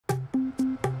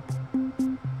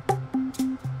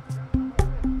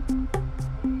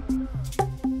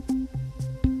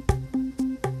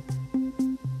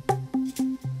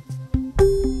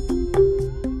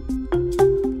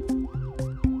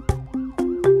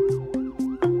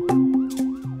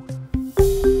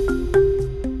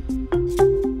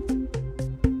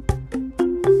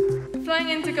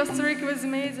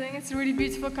It's a really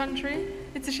beautiful country.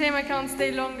 It's a shame I can't stay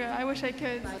longer. I wish I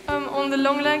could. On the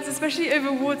long legs, especially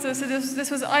over water. So this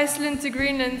was Iceland to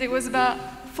Greenland. It was about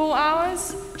 4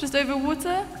 hours just over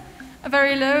water,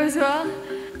 very low as well.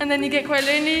 And then you get quite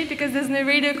lonely because there's no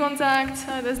radio contact,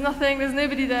 there's nothing, there's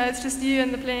nobody there. It's just you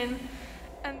and the plane.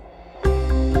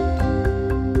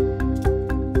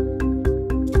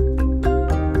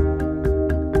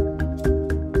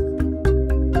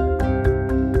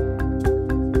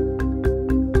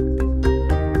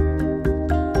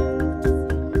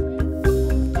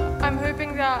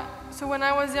 So when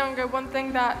I was younger, one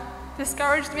thing that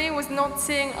discouraged me was not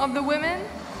seeing other women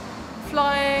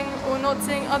flying or not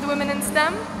seeing other women in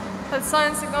STEM, that's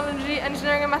science, technology,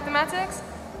 engineering and mathematics.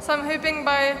 So I'm hoping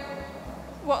by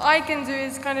what I can do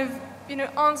is kind of,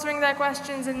 answering their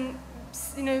questions and,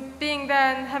 being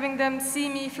there and having them see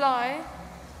me fly,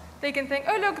 they can think,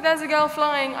 oh look, there's a girl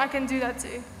flying, I can do that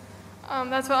too.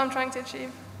 That's what I'm trying to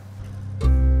achieve.